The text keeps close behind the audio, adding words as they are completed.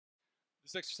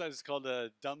This exercise is called a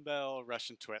dumbbell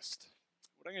Russian twist.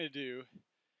 What I'm going to do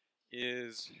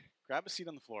is grab a seat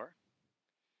on the floor,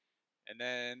 and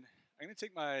then I'm going to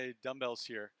take my dumbbells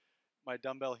here, my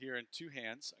dumbbell here in two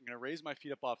hands. I'm going to raise my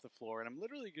feet up off the floor, and I'm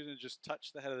literally going to just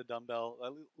touch the head of the dumbbell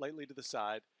lightly to the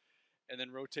side, and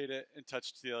then rotate it and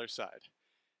touch to the other side,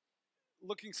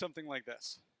 looking something like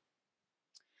this.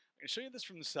 I'm going to show you this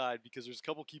from the side because there's a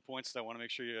couple key points that I want to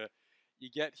make sure you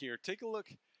get here. Take a look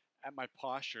at my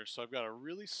posture. So I've got a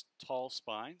really tall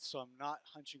spine, so I'm not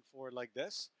hunching forward like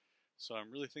this. So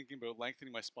I'm really thinking about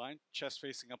lengthening my spine, chest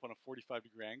facing up on a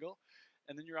 45-degree angle.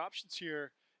 And then your options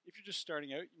here, if you're just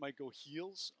starting out, you might go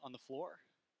heels on the floor,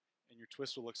 and your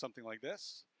twist will look something like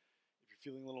this. If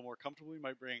you're feeling a little more comfortable, you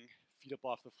might bring feet up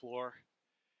off the floor,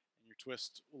 and your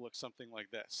twist will look something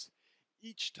like this.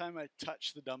 Each time I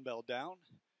touch the dumbbell down,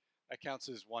 that counts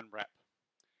as one rep.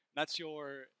 And that's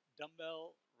your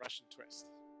dumbbell Russian twist.